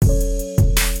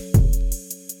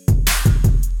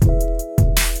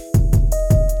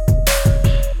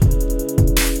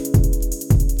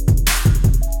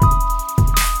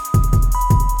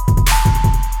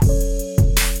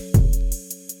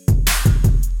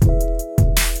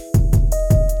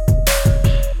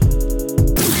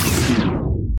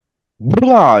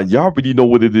Blah, y'all already know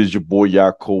what it is. Your boy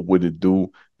Yaakov, what it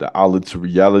do? The outlet to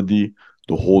reality,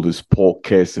 the holders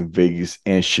podcast in Vegas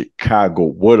and Chicago.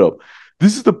 What up?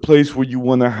 This is the place where you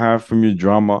want to hide from your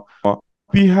drama,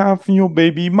 be hide from your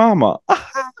baby mama.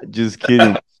 Just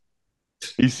kidding.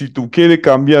 Y si tú quieres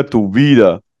cambiar tu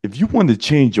vida, if you want to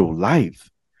change your life,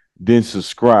 then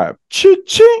subscribe.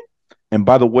 Ching. And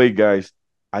by the way, guys,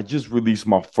 I just released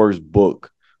my first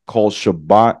book called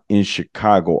Shabbat in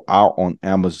Chicago out on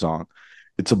Amazon.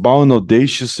 It's about an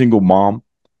audacious single mom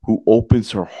who opens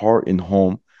her heart and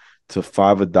home to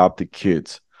five adopted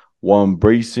kids while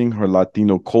embracing her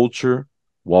Latino culture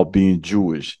while being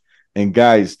Jewish. And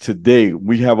guys, today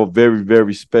we have a very,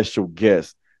 very special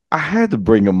guest. I had to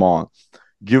bring him on.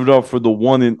 Give it up for the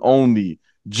one and only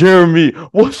Jeremy.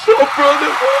 What's up,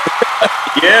 brother?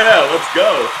 Yeah, let's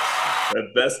go.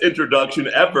 The best introduction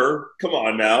ever. Come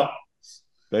on now.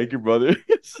 Thank you, brother.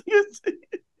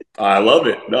 I love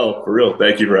it. No, for real.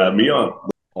 Thank you for having me on.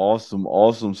 Awesome.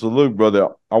 So look, brother,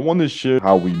 I want to share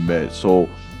how we met. So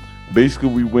basically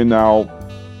we went out,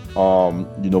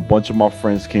 a bunch of my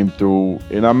friends came through,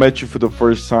 and I met you for the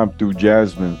first time through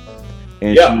Jasmine.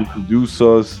 And she Yeah. introduced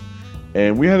us,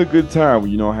 and we had a good time.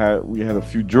 We had a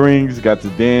few drinks, got to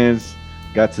dance,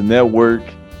 got to network.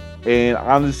 And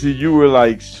honestly, you were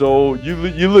like, so you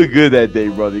look good that day,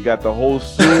 brother. You got the whole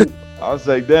suit. I was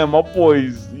like, damn, my boy,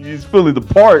 he's feeling the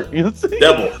part. You know what I'm saying?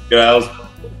 Devil.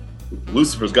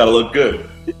 Lucifer's got to look good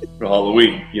for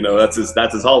Halloween. That's his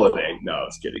holiday. No, I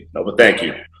was kidding. No, but thank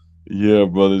you. Yeah,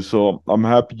 brother. So I'm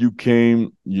happy you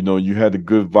came. You had a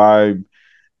good vibe.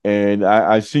 And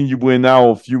I seen you went out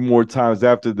a few more times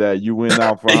after that. You went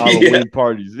out for Yeah. Halloween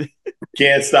parties.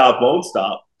 Can't stop, won't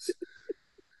stop.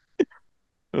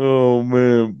 Oh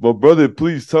man. But brother,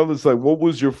 please tell us, like, what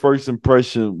was your first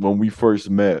impression when we first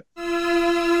met?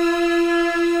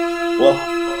 Well,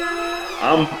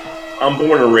 I'm I'm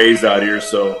born and raised out here,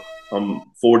 so I'm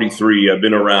 43. I've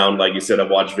been around, like you said,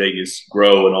 I've watched Vegas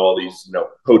grow and all these,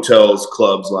 hotels,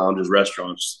 clubs, lounges,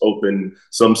 restaurants open,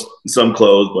 some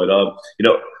close, but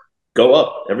go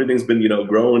up. Everything's been,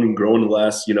 growing and growing the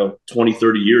last, 20,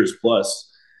 30 years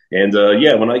plus. And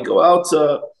yeah, when I go out,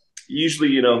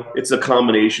 usually, it's a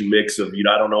combination mix of,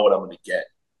 I don't know what I'm going to get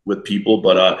with people,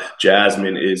 but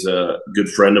Jasmine is a good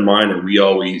friend of mine, and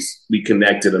we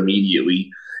connected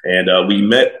immediately, and we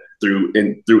met through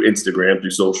Instagram,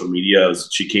 through social media.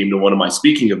 She came to one of my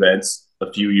speaking events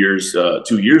a few years,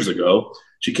 2 years ago.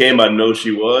 She came, I know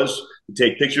she was, we'd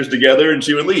take pictures together, and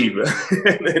she would leave.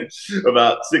 And then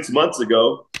about 6 months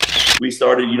ago, we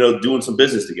started, doing some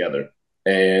business together,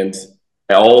 and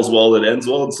all's well that ends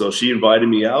well. And so she invited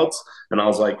me out, and I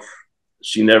was like,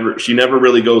 she never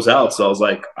really goes out. So I was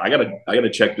like, I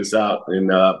gotta check this out. And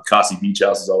Kasi Beach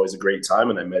House is always a great time.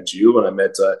 And I met you, and I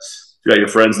met got your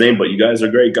friend's name, but you guys are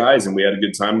great guys, and we had a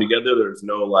good time together. There's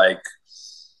no like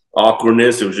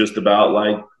awkwardness. It was just about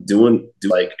like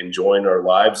like enjoying our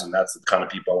lives, and that's the kind of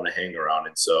people I want to hang around.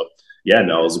 And so yeah,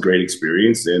 no, it was a great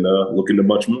experience, and looking to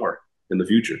much more in the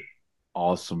future.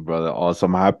 Awesome, brother.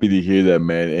 Awesome. I'm happy to hear that,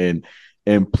 man.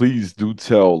 And please do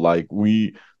tell, like,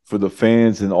 we for the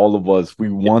fans and all of us, we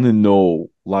want to know,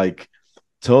 like,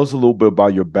 tell us a little bit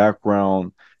about your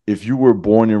background. If you were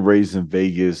born and raised in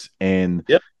Vegas, and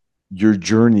Yep. your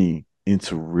journey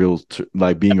into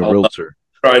like being a I'll realtor.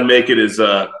 try and make it as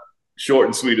short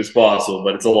and sweet as possible,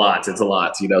 but it's a lot. It's a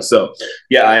lot, So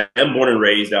yeah, I am born and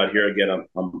raised out here. Again,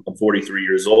 I'm 43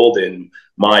 years old, and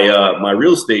my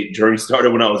real estate journey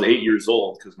started when I was 8 years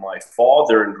old, because my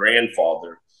father and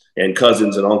grandfather and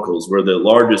cousins and uncles were the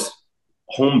largest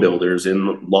home builders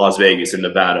in Las Vegas in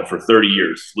Nevada for 30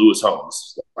 years. Lewis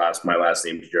Homes. My last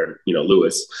name is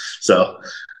Lewis. So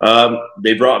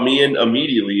they brought me in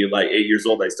immediately. At like 8 years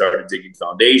old, I started digging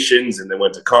foundations, and then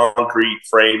went to concrete,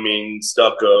 framing,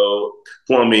 stucco,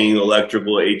 plumbing,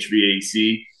 electrical,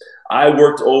 HVAC. I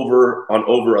worked on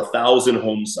over 1,000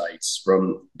 home sites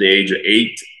from the age of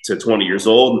 8 to 20 years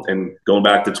old, and going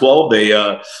back to 12, they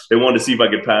wanted to see if I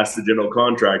could pass the general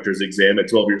contractor's exam at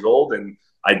 12 years old, and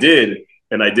I did,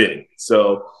 and I did.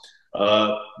 So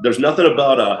there's nothing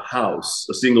about a house,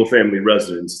 a single family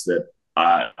residence, that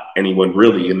anyone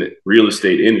really in the real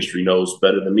estate industry knows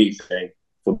better than me. Thank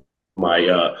for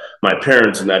my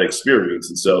parents and that experience.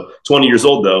 And so 20 years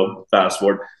old, though, fast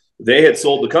forward, they had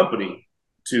sold the company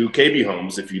to KB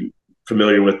Homes, if you're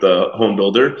familiar with the home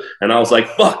builder. And I was like,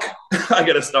 fuck, I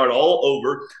got to start all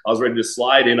over. I was ready to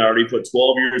slide in. I already put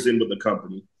 12 years in with the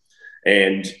company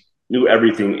and knew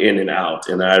everything in and out.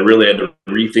 And I really had to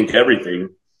rethink everything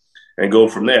and go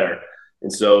from there.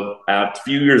 And so a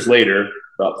few years later,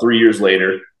 about 3 years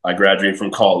later, I graduated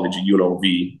from college at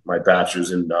UNLV, my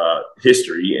bachelor's in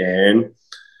history. And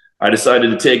I decided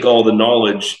to take all the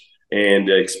knowledge and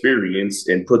experience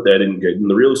and put that in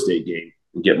the real estate game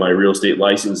and get my real estate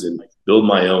license and build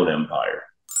my own empire.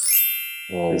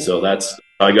 And Whoa. so that's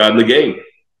how I got in the game.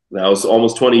 That was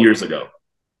almost 20 years ago.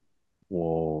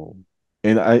 Whoa.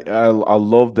 And I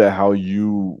love that how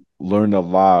you learn a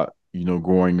lot,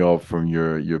 growing up from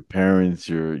your parents,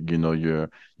 your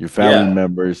family Yeah.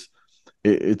 members.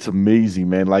 It's amazing,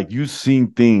 man. Like you've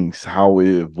seen things how it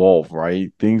evolve,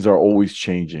 right? Things are always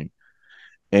changing.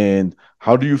 And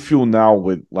how do you feel now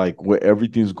with like where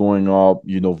everything's going up?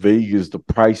 Vegas, the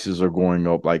prices are going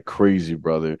up like crazy,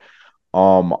 brother.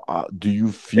 Do you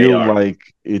They feel are. like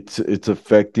it's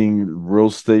affecting real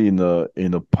estate in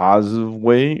a positive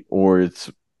way, or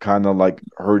it's kind of like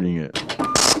hurting it?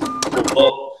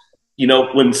 Well,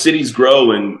 when cities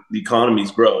grow and the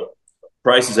economies grow,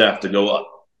 prices have to go up.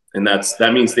 And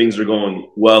that means things are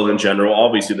going well in general.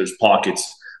 Obviously, there's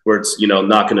pockets where it's,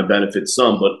 not going to benefit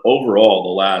some, but overall, the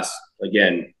last,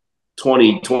 again,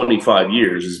 20, 25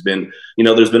 years has been,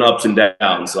 there's been ups and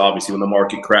downs. Obviously, when the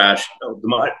market crashed,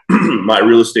 my, my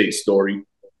real estate story,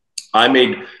 I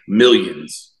made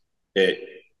millions at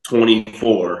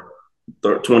 24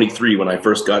 23 when I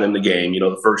first got in the game.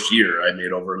 The first year I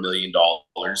made over $1 million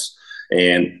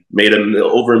and made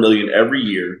over $1 million every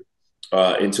year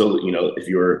until if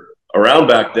you were around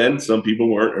back then, some people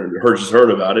weren't or just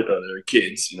heard about it. Or their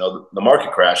kids. The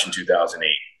market crashed in 2008,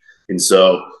 and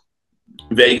so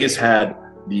Vegas had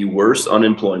the worst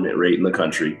unemployment rate in the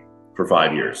country for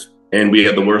 5 years, and we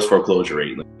had the worst foreclosure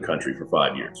rate in the country for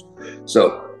 5 years.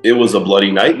 So it was a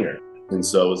bloody nightmare. And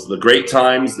so it was the great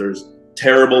times. There's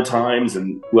terrible times,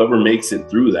 and whoever makes it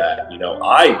through that,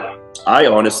 I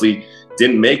honestly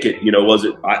didn't make it. Was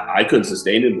it? I couldn't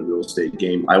sustain it in the real estate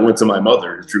game. I went to my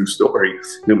mother. A true story.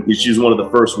 She was one of the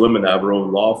first women to have her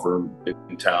own law firm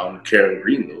in town, Karen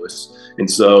Green Lewis,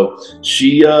 and so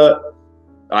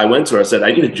I went to her. I said,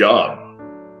 I need a job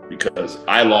because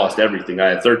I lost everything. I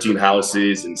had 13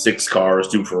 houses and 6 cars,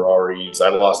 2 Ferraris. I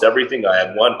lost everything.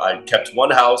 I kept one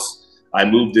house. I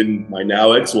moved in my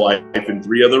now ex-wife and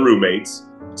 3 other roommates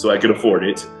so I could afford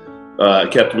it.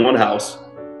 Kept one house.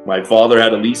 My father had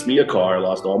to lease me a car. I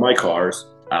lost all my cars.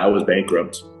 I was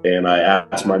bankrupt. And I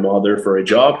asked my mother for a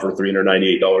job for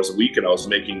 $398 a week, and I was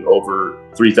making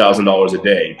over $3,000 a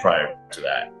day prior to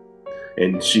that.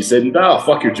 And she said, no,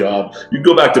 fuck your job. You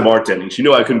go back to bartending. She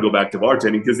knew I couldn't go back to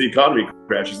bartending because the economy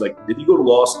crashed. She's like, if you go to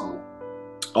law school,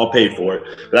 I'll pay for it.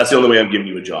 But that's the only way I'm giving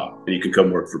you a job. And you can come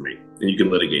work for me and you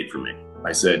can litigate for me.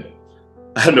 I said,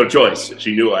 I had no choice.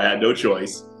 She knew I had no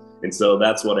choice. And so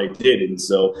that's what I did. And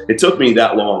so it took me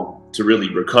that long to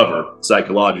really recover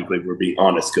psychologically, if we're being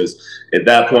honest, because at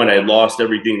that point I had lost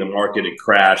everything. The market had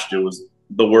crashed. It was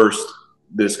the worst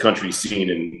this country's seen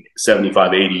in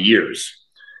 75, 80 years.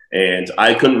 And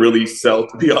I couldn't really sell,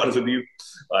 to be honest with you.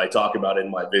 I talk about it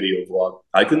in my video vlog.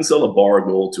 I couldn't sell a bar of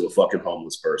gold to a fucking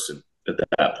homeless person at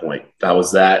that point. I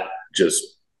was that just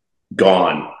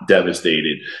gone,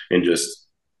 devastated, and just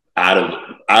out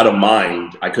of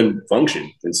mind. I couldn't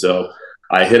function. And so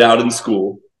I hid out in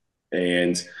school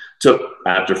and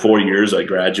after 4 years, I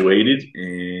graduated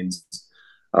and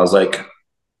I was like,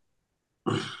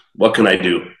 what can I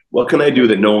do? What can I do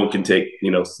that no one can take,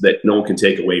 that no one can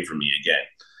take away from me again?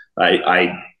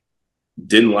 I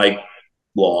didn't like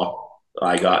law.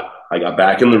 I got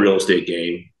back in the real estate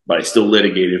game, but I still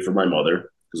litigated for my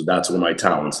mother because that's where my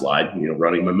talents lied,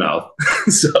 running my mouth.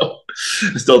 So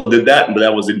I still did that, but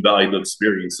that was invaluable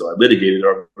experience. So I litigated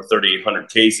over 3,800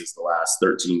 cases the last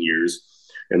 13 years.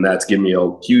 And that's given me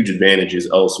huge advantages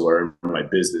elsewhere in my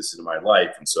business and in my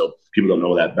life. And so people don't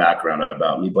know that background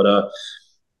about me. But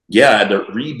yeah, I had to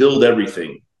rebuild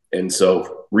everything. And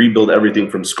so rebuild everything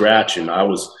from scratch. And I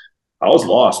was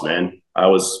lost, man. I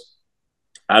was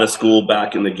out of school,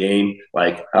 back in the game.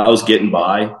 Like I was getting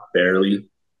by barely,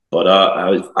 but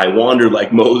I wandered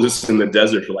like Moses in the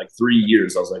desert for like 3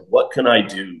 years. I was like, what can I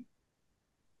do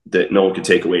that no one can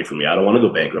take away from me? I don't want to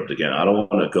go bankrupt again. I don't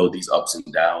want to go these ups and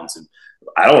downs, and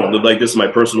I don't want to live like this in my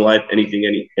personal life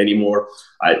anymore.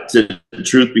 To the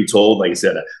truth be told, like I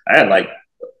said, I had like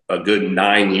a good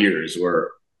 9 years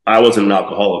where I wasn't an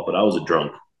alcoholic, but I was a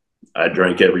drunk. I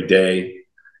drank every day.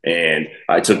 And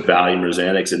I took Valium or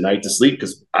Xanax at night to sleep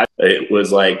because it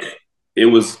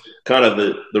was kind of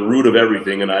the root of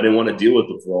everything, and I didn't want to deal with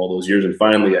it for all those years. And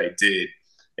finally, I did.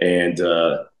 And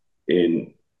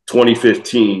in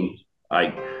 2015,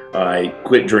 I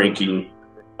quit drinking.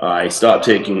 I stopped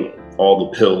taking all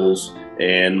the pills,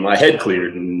 and my head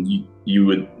cleared. And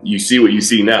you see what you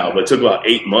see now, but it took about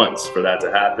 8 months for that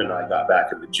to happen. I got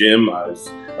back in the gym. I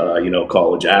was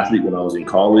college athlete when I was in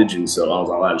college, and so I was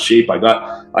all out of shape. I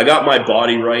got my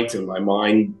body right and my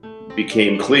mind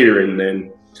became clear. And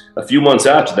then a few months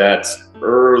after that,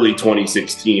 early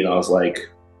 2016, I was like,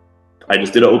 I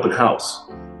just did an open house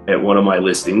at one of my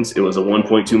listings. It was a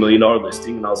 $1.2 million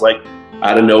listing. And I was like,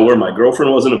 out of nowhere, my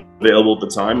girlfriend wasn't available at the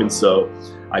time. And so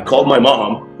I called my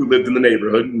mom, who lived in the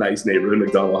neighborhood, nice neighborhood,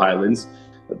 McDonald Highlands,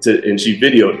 and she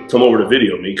come over to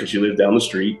video me because she lived down the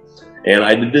street. And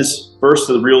I did this first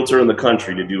realtor in the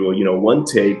country to do a, one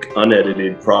take,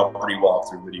 unedited property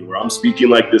walkthrough video where I'm speaking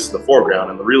like this in the foreground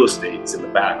and the real estate's in the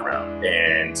background.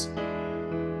 And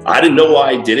I didn't know why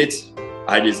I did it.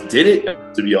 I just did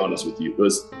it, to be honest with you.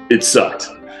 It sucked.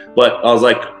 But I was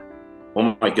like,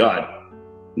 oh my God,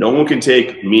 no one can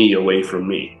take me away from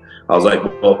me. I was like,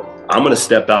 well, I'm going to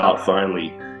step out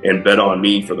finally and bet on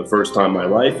me for the first time in my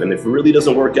life. And if it really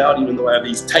doesn't work out, even though I have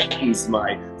these titans,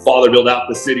 my father built out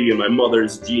the city and my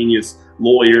mother's genius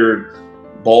lawyer,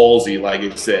 ballsy, like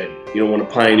I said, one of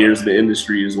the pioneers of the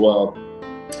industry as well.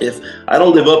 If I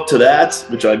don't live up to that,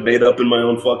 which I made up in my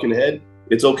own fucking head,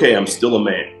 it's okay. I'm still a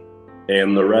man.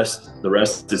 And the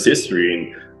rest is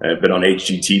history. And I've been on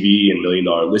HGTV and $1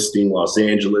 Million Listing, Los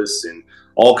Angeles, and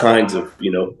all kinds of,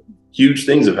 huge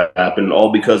things have happened,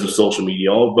 all because of social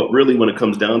media. But really, when it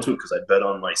comes down to it, because I bet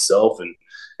on myself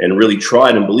and really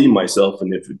tried and believed myself.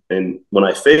 And when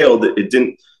I failed, it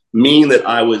didn't mean that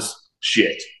I was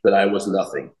shit, that I was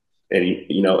nothing. And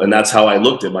and that's how I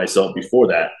looked at myself before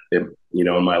that. In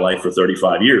my life for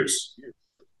 35 years.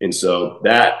 And so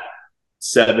that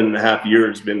 7.5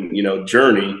 years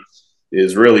journey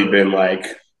has really been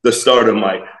like the start of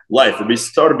my life. We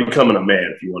started becoming a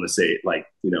man, if you want to say it like,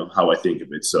 how I think of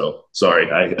it. So sorry,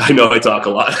 I know I talk a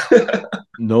lot.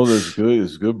 No, that's good.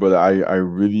 It's good, but I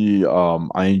really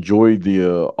I enjoy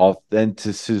the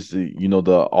authenticity,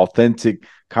 the authentic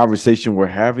conversation we're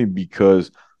having,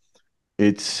 because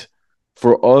it's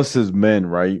for us as men,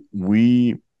 right?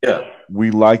 We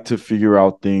like to figure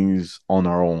out things on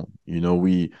our own.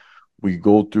 We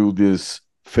go through this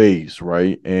phase,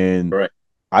 right? And right.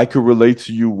 I could relate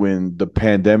to you when the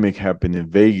pandemic happened in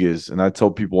Vegas. And I tell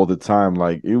people all the time,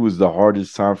 like, it was the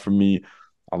hardest time for me.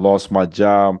 I lost my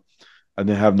job. I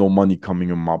didn't have no money coming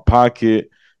in my pocket.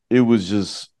 It was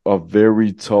just a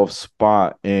very tough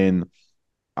spot. And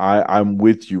I'm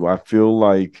with you. I feel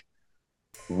like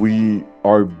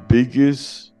our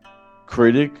biggest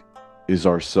critic is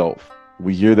ourselves.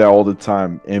 We hear that all the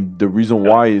time. And the reason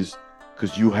why is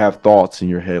because you have thoughts in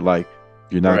your head like,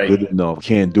 you're not good enough,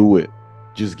 can't do it,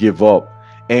 just give up.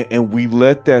 And we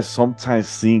let that sometimes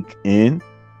sink in,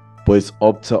 but it's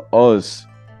up to us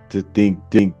to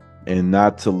think and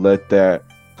not to let that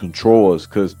control us.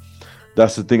 Because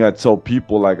that's the thing I tell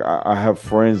people. Like, I have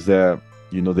friends that,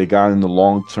 they got in a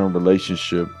long-term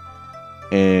relationship,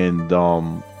 and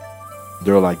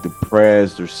they're like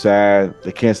depressed, they're sad,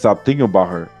 they can't stop thinking about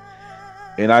her.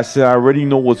 And I said, I already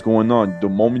know what's going on. The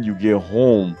moment you get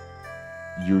home,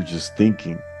 you're just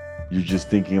thinking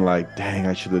like, dang,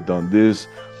 I should have done this.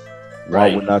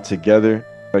 Why we're not together?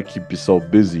 I keep yourself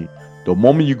busy. The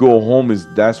moment you go home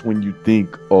that's when you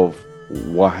think of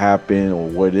what happened or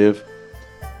what if.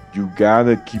 You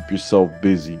gotta keep yourself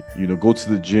busy. Go to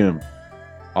the gym,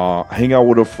 hang out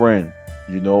with a friend,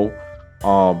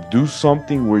 do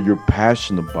something where you're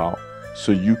passionate about,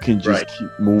 so you can just keep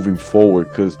moving forward.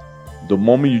 Because the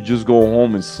moment you just go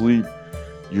home and sleep,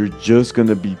 you're just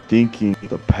gonna be thinking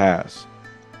the past.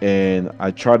 And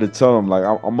I try to tell them, like,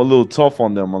 I'm a little tough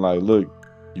on them. I'm like, look,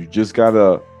 you just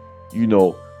gotta,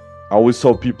 I always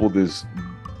tell people this,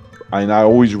 and I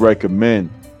always recommend,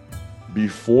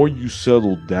 before you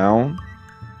settle down,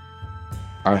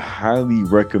 I highly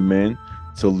recommend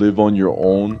to live on your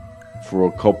own for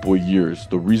a couple of years.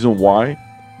 The reason why,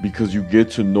 because you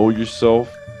get to know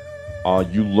yourself.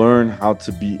 You learn how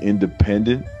to be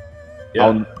independent.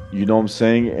 You know what I'm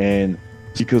saying? And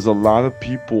because a lot of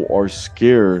people are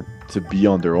scared to be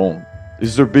on their own. This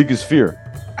is their biggest fear.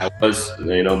 That's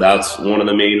one of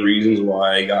the main reasons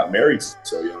why I got married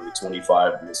so young at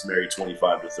 25. I was married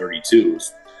 25 to 32.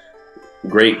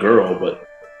 Great girl, but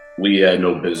we had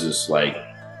no business like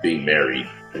being married.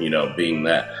 Being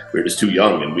that we were just too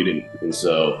young and we didn't. And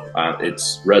so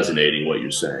it's resonating what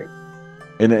you're saying.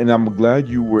 And I'm glad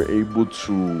you were able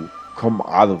to come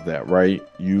out of that, right?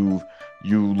 You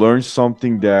learned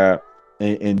something that,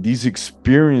 and these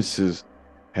experiences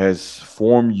has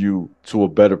formed you to a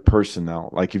better person now.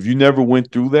 Like, if you never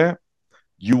went through that,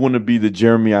 you want to be the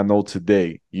Jeremy I know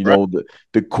today.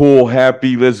 The cool,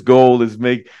 happy, let's go,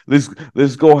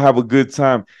 let's go have a good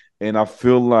time. And I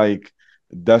feel like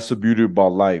that's the beauty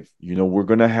about life. We're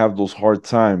gonna have those hard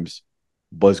times,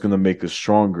 but it's gonna make us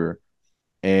stronger.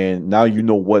 And now you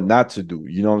know what not to do.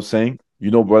 You know what I'm saying?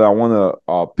 But I want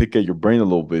to pick at your brain a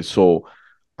little bit. So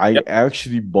I Yep.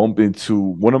 actually bumped into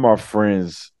one of my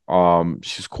friends.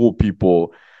 She's cool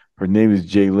people. Her name is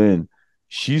Jaylyn.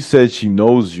 She said she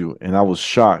knows you, and I was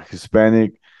shocked.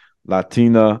 Hispanic,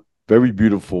 Latina, very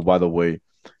beautiful, by the way.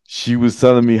 She was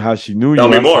telling me how she knew Tell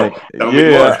you. me I more. said, Tell me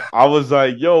more. yeah. I was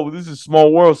like, yo, this is a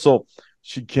small world. So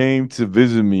she came to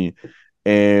visit me,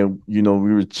 and we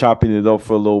were chopping it up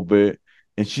for a little bit.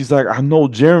 And she's like, I know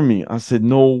Jeremy. I said,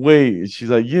 no way. And she's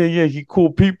like, yeah, yeah, he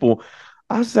cool people.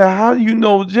 I said, how do you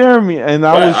know Jeremy? And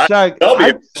I was Right. shocked. Tell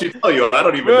me. She tell you. I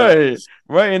don't even know. Right,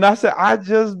 right. And I said, I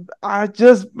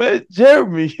just met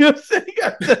Jeremy. You know what I'm saying?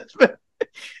 I just met.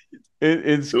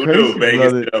 It's Who knew crazy,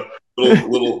 Vegas? brother.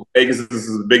 Little Vegas is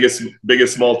the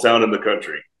biggest small town in the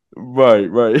country. Right,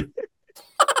 right.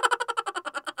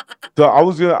 So I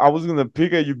was gonna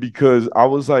pick at you because I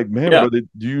was like, man, Yeah. brother,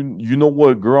 do you know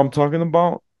what girl I'm talking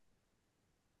about?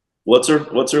 What's her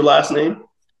last name?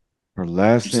 Her You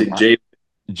last name, say Jay.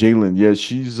 Jalen. Yeah,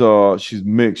 she's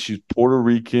mixed. She's Puerto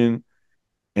Rican,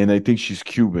 and I think she's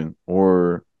Cuban,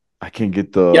 or I can't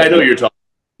get Yeah, I know the. you're talking.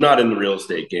 Not in the real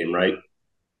estate game, right?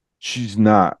 She's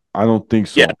not. I don't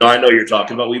think Yeah, so. no, I know you're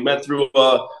talking about. We met through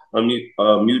a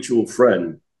mutual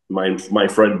friend, my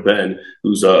friend Ben,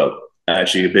 who's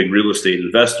actually a big real estate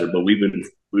investor. But we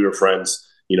were friends,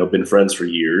 been friends for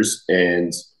years,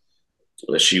 and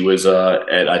she was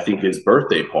at I think his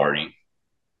birthday party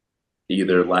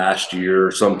either last year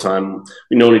or sometime.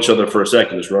 We known each other for a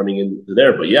second, just running into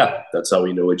there. But yeah, that's how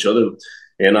we know each other.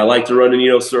 And I like to run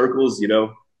in circles,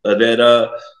 that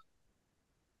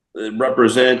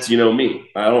represent me.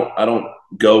 I don't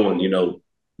go and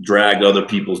drag other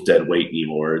people's dead weight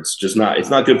anymore. It's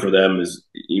not good for them as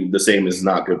the same as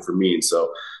not good for me. And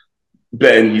so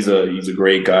Ben, he's a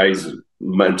great guy. He's a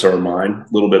mentor of mine,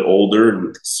 a little bit older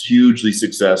and hugely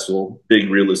successful, big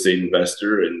real estate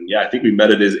investor. And yeah, I think we met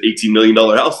at his $18 million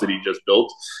house that he just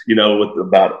built, with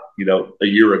about a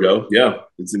year ago. Yeah,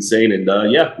 it's insane.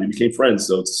 And yeah, we became friends.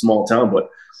 So it's a small town, but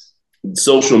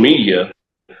social media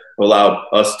allowed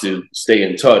us to stay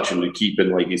in touch and to keep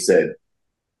in, like you said,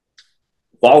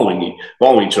 following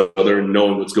each other and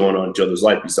knowing what's going on in each other's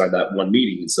life beside that one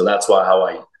meeting. And so that's why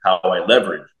how I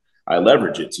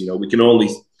leverage it. We can only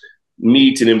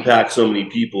meet and impact so many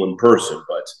people in person,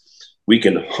 but we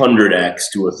can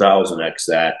 100x to 1,000x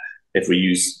that if we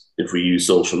use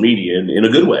social media in a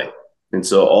good way. And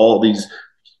so all these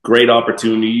great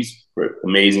opportunities for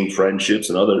amazing friendships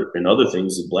and other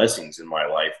things and blessings in my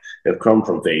life have come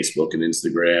from Facebook and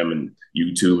Instagram and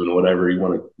YouTube and whatever you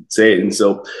want to say. And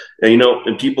so,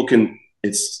 and people can,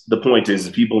 it's the point is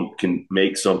people can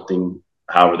make something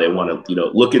however they want to,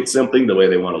 look at something the way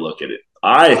they want to look at it.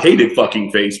 I hated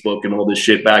fucking Facebook and all this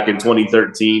shit back in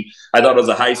 2013. I thought it was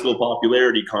a high school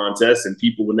popularity contest and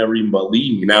people would never even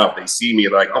believe me. Now, if they see me,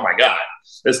 they're like, oh my God,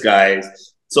 this guy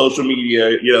social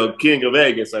media, king of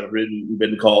Vegas. I've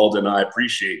been called, and I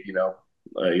appreciate,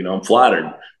 I'm flattered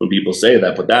when people say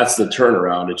that. But that's the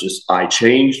turnaround. It just I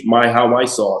changed how I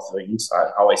saw things,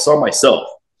 how I saw myself.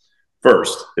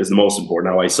 First is the most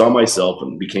important. How I saw myself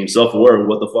and became self-aware of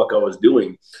what the fuck I was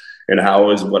doing, and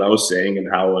what I was saying,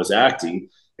 and how I was acting,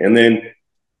 and then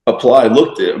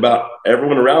looked at about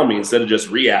everyone around me instead of just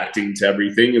reacting to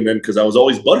everything. And then because I was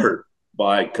always butthurt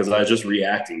because I was just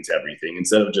reacting to everything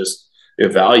instead of just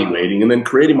evaluating and then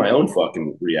creating my own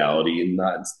fucking reality and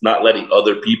not letting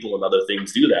other people and other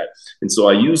things do that. And so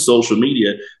I use social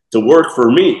media to work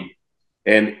for me,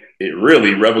 and it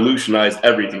really revolutionized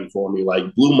everything for me. Like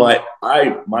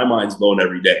my mind's blown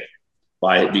every day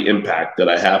by the impact that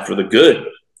I have for the good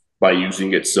by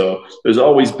using it. So there's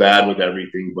always bad with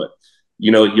everything, but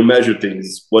you measure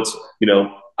things. What's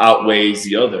outweighs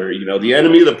the other. The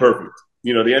enemy of the perfect.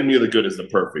 The enemy of the good is the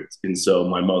perfect. And so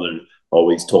my mother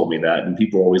always told me that, and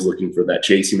people are always looking for that,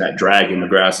 chasing that dragon. The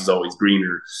grass is always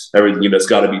greener. Everything, it's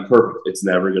got to be perfect. It's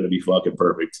never going to be fucking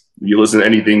perfect. If you listen to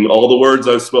anything, all the words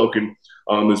I've spoken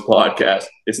on this podcast,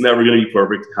 it's never going to be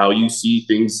perfect. How you see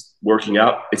things working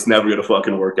out, it's never going to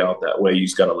fucking work out that way. You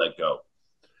just got to let go.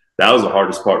 That was the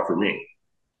hardest part for me,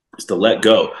 is to let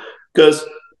go, because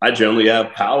I generally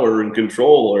have power and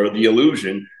control, or the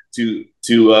illusion to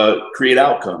create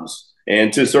outcomes,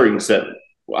 and to a certain extent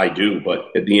I do, but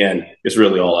at the end it's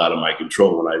really all out of my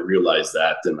control. When I realized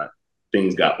that, then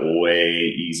things got way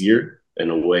easier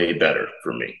and way better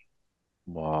for me.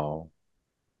 Wow.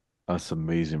 That's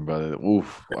amazing, brother.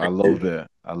 Oof. I love that.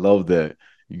 I love that.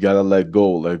 You gotta let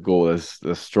go. Let go.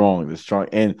 That's strong. That's strong.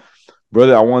 And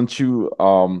brother, I want you,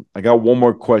 I got one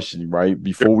more question, right?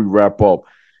 Before we wrap up.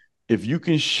 If you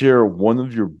can share one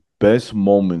of your best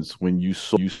moments when you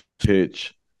saw you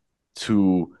pitch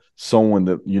to someone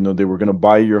that they were gonna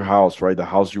buy your house, right? The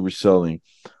house you were selling.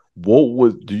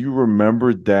 Do you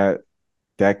remember that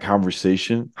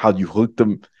conversation? How you hooked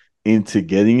them into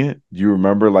getting it? Do you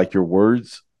remember like your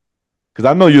words? Because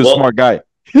I know you're a Well, smart guy.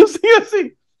 You see, you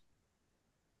see.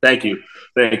 thank you,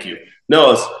 thank you.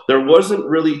 No, there wasn't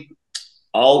really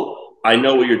all. I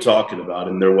know what you're talking about,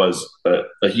 and there was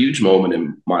a huge moment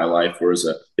in my life where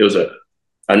it was a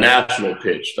national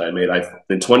pitch that I made.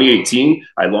 In 2018,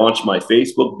 I launched my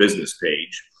Facebook business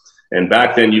page, and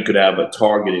back then you could have a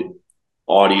targeted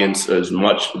audience as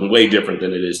much way different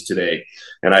than it is today.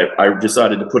 And I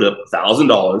decided to put up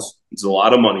 $1,000. It's a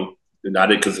lot of money, and I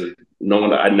did because no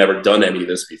one I'd never done any of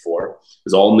this before. It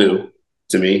was all new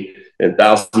to me. And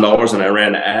 $1,000, and I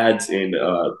ran ads in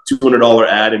 $200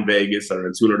 ad in Vegas, I ran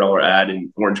a $200 ad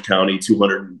in Orange County,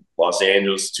 200 in Los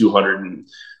Angeles, 200 in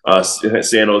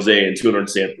San Jose, and 200 in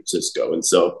San Francisco. And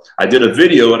so I did a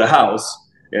video at a house,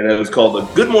 and it was called the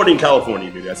Good Morning California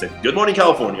video. I said, "Good morning,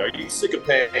 California. Are you sick of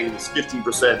paying this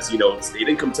 15%, state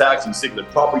income tax? Are you sick of the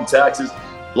property taxes?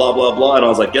 Blah blah blah." And I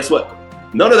was like, "Guess what?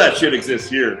 None of that shit exists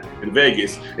here in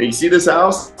Vegas. And you see this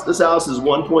house? This house is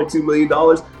 $1.2 million.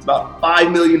 It's about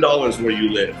 $5 million where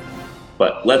you live.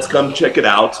 But let's come check it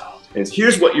out. And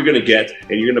here's what you're going to get.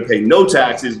 And you're going to pay no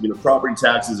taxes. Property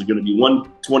taxes are going to be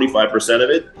 125% of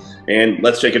it. And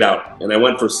let's check it out." And I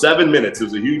went for 7 minutes. It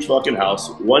was a huge fucking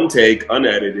house, one take,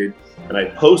 unedited. And I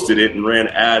posted it and ran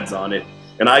ads on it.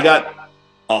 And I got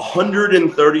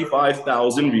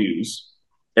 135,000 views.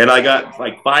 And I got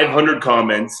like 500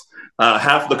 comments.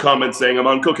 Half the comments saying I'm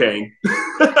on cocaine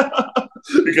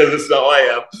because this is how I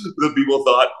am. The people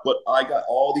thought, but I got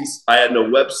all these. I had no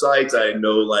websites. I had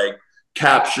no like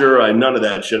capture. I had none of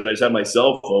that shit. I just had my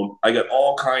cell phone. I got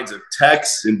all kinds of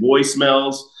texts and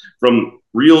voicemails from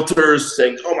realtors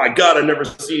saying, "Oh my God, I never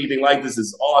see anything like this. This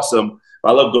is awesome.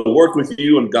 I love to work with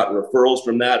you," and got referrals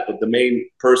from that. But the main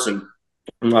person,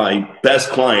 my best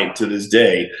client to this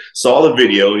day, saw the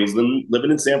video. He's living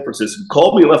in San Francisco.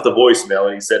 Called me and left a voicemail,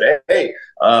 and he said, "Hey,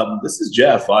 this is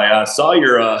Jeff. I saw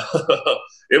your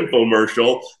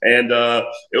infomercial, and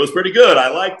it was pretty good. I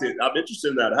liked it. I'm interested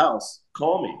in that house.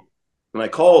 Call me." And I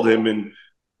called him, and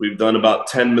we've done about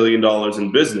 $10 million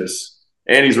in business.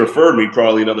 And he's referred me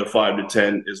probably another 5 to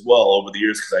 10 as well over the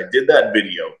years because I did that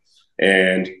video,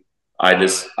 and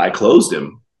I closed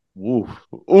him. Ooh,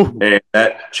 ooh. And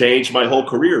that changed my whole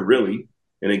career, really.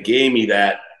 And it gave me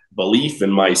that belief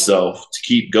in myself to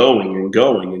keep going and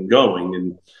going and going.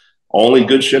 And only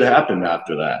good shit happened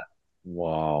after that.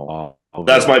 Wow.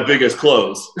 That's my biggest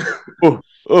close.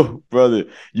 Oh, brother.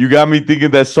 You got me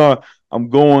thinking that song. I'm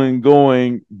going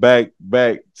back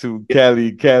to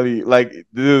Cali. Like,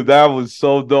 dude, that was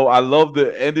so dope. I love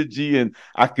the energy, and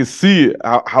I could see it,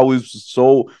 how it's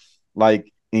so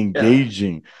like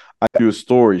engaging. I do a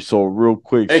story. So real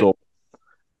quick. Hey. So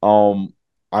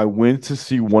I went to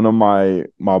see one of my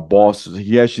bosses.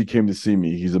 He actually came to see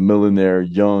me. He's a millionaire,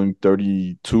 young,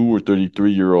 32 or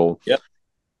 33-year-old. Yep.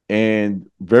 And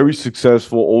very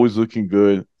successful, always looking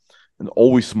good and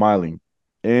always smiling.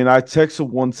 And I texted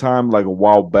one time, like a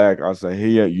while back. I was like,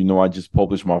 "Hey, I just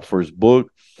published my first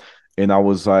book." And I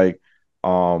was like,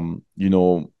 check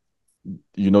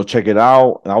it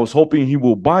out. And I was hoping he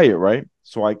will buy it, right?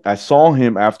 So I saw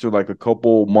him after like a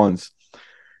couple months.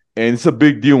 And it's a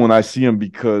big deal when I see him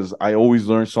because I always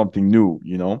learn something new,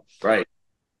 Right.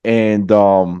 And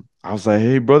I was like,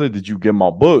 "Hey, brother, did you get my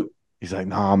book?" He's like,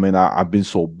 "Nah, man, I've been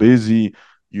so busy,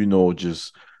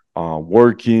 just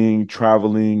working,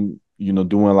 traveling,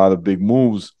 doing a lot of big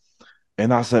moves."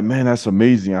 And I said, "Man, that's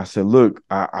amazing." I said, "Look,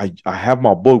 I have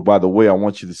my book, by the way. I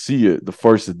want you to see it, the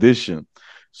first edition."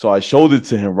 So I showed it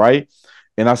to him, right?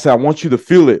 And I said, "I want you to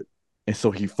feel it." And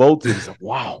so he felt it. He said,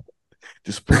 "Wow,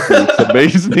 this book looks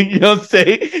amazing." You know what I'm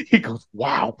saying? He goes,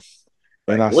 "Wow."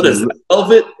 And I What said, is it?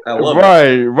 Love it? I love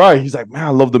right, right. He's like, "Man, I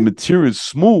love the material. It's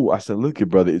smooth." I said, "Look it,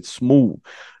 brother, it's smooth."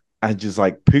 I just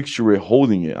like picture it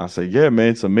holding it. I said, "Yeah, man,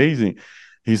 it's amazing."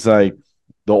 He's like,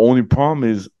 "The only problem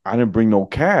is I didn't bring no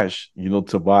cash,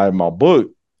 to buy my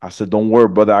book." I said, "Don't worry,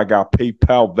 brother. I got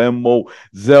PayPal, Venmo,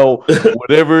 Zelle, it.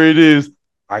 whatever it is.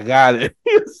 I got it."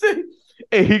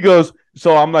 And he goes,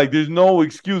 so I'm like, there's no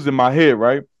excuse in my head,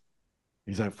 right?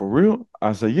 He's like, "For real?"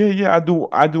 I said, "Yeah,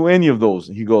 I do any of those."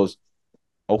 And he goes,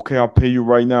 "Okay, I'll pay you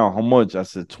right now. How much?" I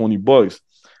said, $20.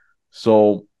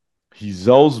 So he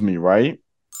zells me, right?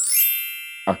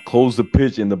 I closed the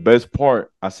pitch, and the best part,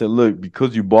 I said, "Look,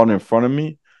 because you bought it in front of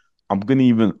me, I'm gonna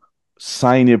even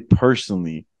sign it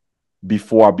personally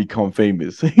before I become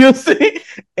famous." You know what I'm saying?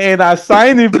 And I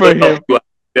signed it for him.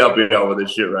 Help me out with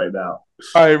this shit right now.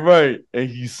 Right. And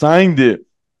he signed it.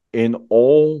 And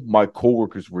all my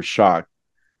coworkers were shocked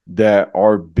that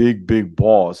our big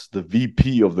boss, the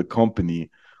VP of the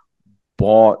company,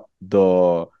 bought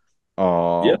the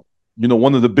Yeah.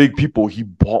 one of the big people, he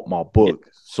bought my book.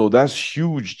 So that's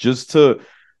huge just to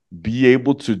be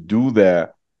able to do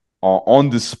that on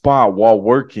the spot while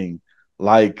working.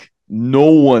 Like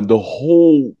no one, the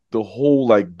whole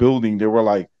like building, they were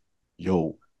like,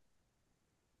 yo,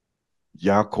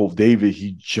 Yaakov David,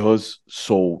 he just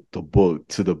sold the book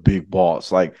to the big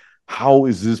boss. Like, how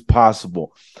is this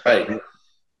possible? Right.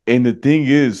 And the thing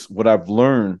is, what I've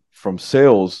learned from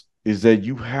sales is that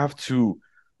you have to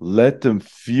let them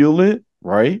feel it,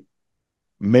 right?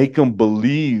 Make them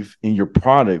believe in your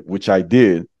product, which I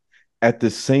did. At the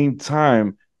same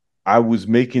time, I was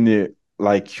making it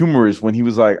like humorous when he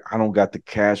was like, I don't got the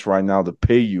cash right now to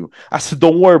pay you. I said,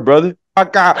 don't worry, brother. I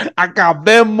got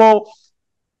Venmo.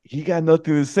 He got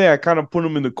nothing to say. I kind of put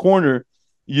him in the corner,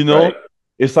 you know. Right.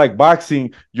 It's like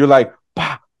boxing. You're like,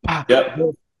 bah, bah, Yep.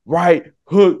 right,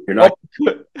 hook, You're not.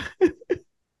 up.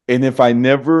 And if I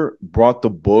never brought the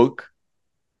book,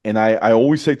 and I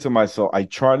always say to myself, I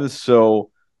try to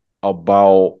sell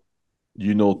about,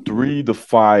 3 to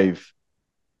 5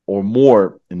 or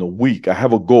more in a week. I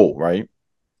have a goal, right?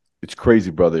 It's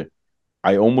crazy, brother.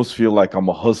 I almost feel like I'm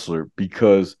a hustler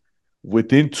because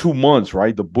within 2 months,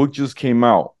 right? The book just came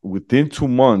out. Within 2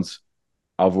 months,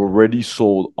 I've already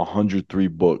sold 103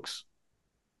 books.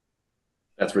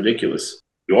 That's ridiculous.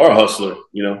 You are a hustler.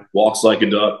 Walks like a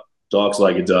duck, talks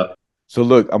like a duck. So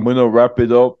look, I'm gonna wrap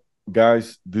it up,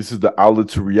 guys. This is the Outlet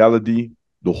to Reality,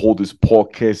 the holdest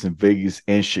podcast in Vegas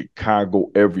and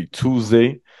Chicago every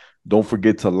Tuesday. Don't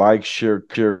forget to like, share,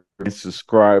 and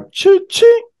subscribe. Ching.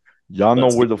 Y'all know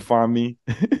Let's where to find me.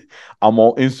 I'm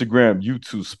on Instagram,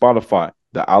 YouTube, Spotify,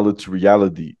 the Outlet to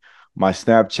Reality. My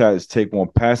Snapchat is Take One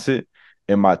Pass It,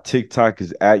 and my TikTok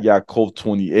is at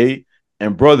Yakov28.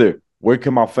 And brother, where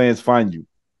can my fans find you?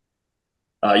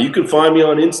 You can find me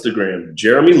on Instagram,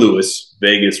 Jeremy Lewis,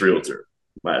 Vegas Realtor.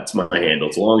 That's my handle.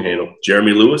 It's a long handle.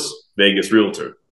 Jeremy Lewis, Vegas Realtor.